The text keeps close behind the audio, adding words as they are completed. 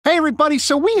everybody.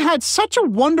 So we had such a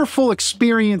wonderful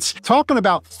experience talking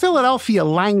about Philadelphia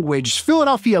language,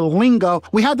 Philadelphia lingo.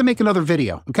 We had to make another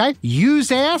video, okay?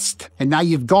 You's asked, and now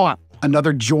you've got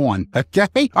another John,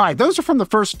 okay? All right, those are from the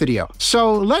first video.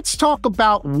 So let's talk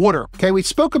about water, okay? We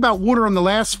spoke about water in the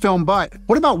last film, but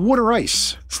what about water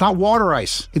ice? It's not water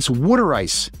ice, it's water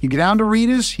ice. You get down to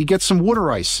Rita's, you get some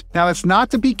water ice. Now, it's not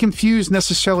to be confused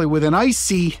necessarily with an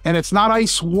icy, and it's not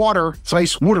ice water, it's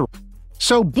ice water.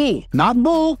 So bull, not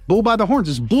bull, bull by the horns,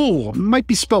 is bull. It might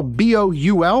be spelled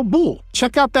B-O-U-L, bull.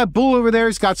 Check out that bull over there,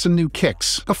 he's got some new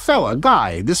kicks. A fella, a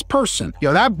guy, this person.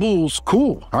 Yo, that bull's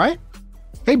cool, all right?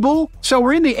 Hey, bull. So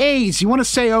we're in the A's. You want to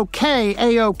say okay,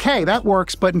 A-OK. That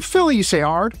works. But in Philly, you say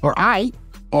ard or I.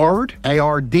 Ard,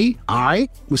 A-R-D. I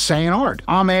was saying ard.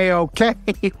 I'm A-OK.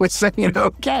 was saying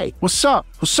okay. What's up?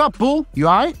 What's up, bull? You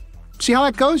all right? See how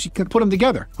that goes? You can put them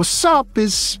together. What's up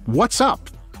is what's up.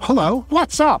 Hello,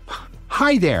 what's up?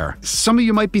 Hi there. Some of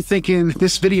you might be thinking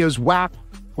this video's whack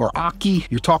or aki.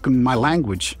 You're talking my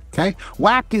language, okay?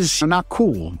 Whack is not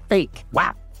cool. Fake.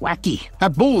 Whack. Wacky.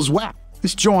 That bull's whack.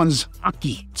 This John's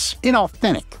aki. It's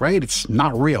inauthentic, right? It's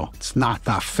not real. It's not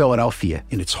Philadelphia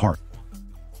in its heart.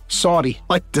 Saudi,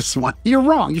 like this one. You're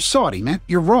wrong. You're Saudi, man.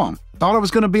 You're wrong. Thought I was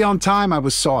going to be on time. I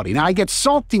was Saudi. Now I get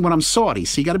salty when I'm Saudi,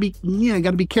 so you got to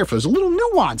be careful. There's a little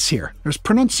nuance here. There's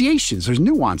pronunciations. There's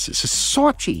nuances. It's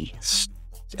salty.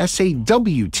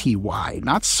 S-A-W-T-Y,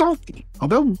 not salty.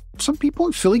 Although some people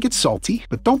in Philly get salty,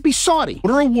 but don't be salty.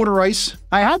 Order a water ice.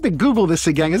 I had to Google this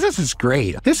again because this is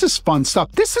great. This is fun stuff.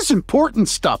 This is important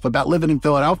stuff about living in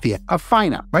Philadelphia. A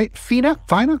fina, right? Fina?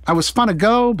 I was fun to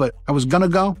go, but I was gonna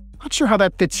go. Not sure how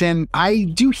that fits in. I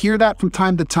do hear that from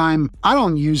time to time. I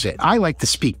don't use it. I like to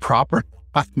speak proper.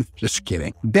 I'm just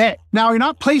kidding. Bet. Now, you're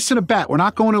not placing a bet. We're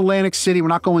not going to Atlantic City. We're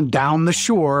not going down the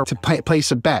shore to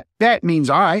place a bet. Bet means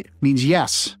all right, means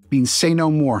yes, means say no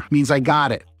more, means I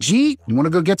got it. Gee, you want to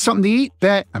go get something to eat?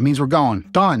 Bet. That means we're going.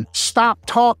 Done. Stop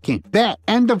talking. Bet.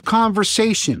 End of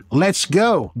conversation. Let's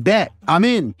go. Bet. I'm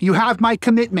in. You have my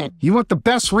commitment. You want the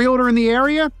best realtor in the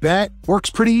area? Bet. Works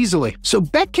pretty easily. So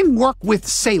bet can work with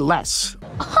say less.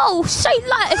 Oh, say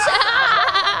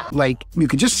less. Like, you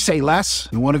could just say less.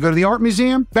 You want to go to the art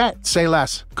museum? Bet, say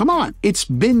less. Come on. It's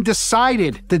been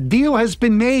decided. The deal has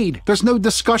been made. There's no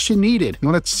discussion needed. You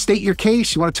want to state your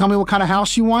case? You want to tell me what kind of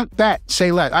house you want? Bet,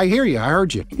 say less. I hear you. I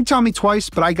heard you. You can tell me twice,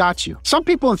 but I got you. Some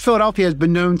people in Philadelphia have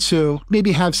been known to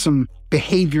maybe have some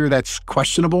behavior that's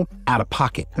questionable, out of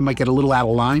pocket. They might get a little out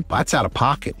of line, but that's out of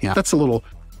pocket. Yeah, that's a little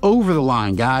over the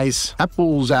line, guys. That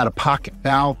bull's out of pocket.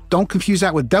 Now, don't confuse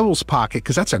that with devil's pocket,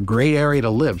 because that's a great area to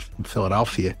live in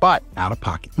Philadelphia, but out of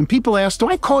pocket. When people ask, do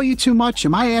I call you too much?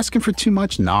 Am I asking for too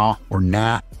much? No, or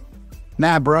nah.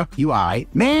 Nah, bruh, you all right.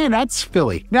 Man, that's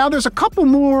Philly. Now, there's a couple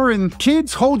more, and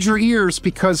kids, hold your ears,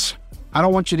 because I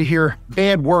don't want you to hear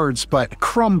bad words, but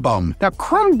crumb bum. Now,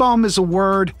 crumb bum is a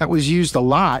word that was used a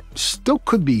lot, still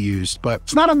could be used, but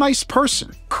it's not a nice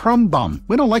person. Crumb bum.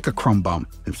 We don't like a crumb bum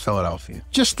in Philadelphia.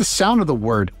 Just the sound of the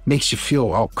word makes you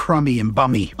feel all crummy and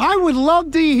bummy. I would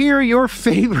love to hear your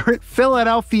favorite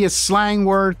Philadelphia slang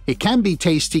word. It can be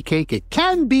tasty cake. It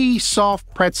can be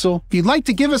soft pretzel. If you'd like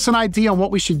to give us an idea on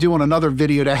what we should do on another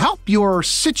video to help your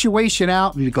situation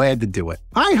out, we'd be glad to do it.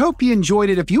 I hope you enjoyed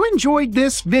it. If you enjoyed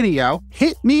this video,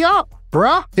 hit me up,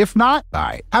 bruh. If not, all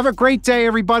right. Have a great day,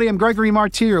 everybody. I'm Gregory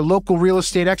Martire, your local real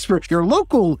estate expert, your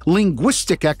local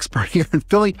linguistic expert here in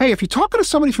Philly. Hey, if you're talking to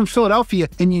somebody from Philadelphia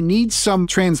and you need some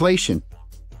translation,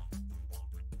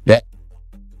 have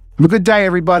a good day,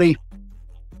 everybody.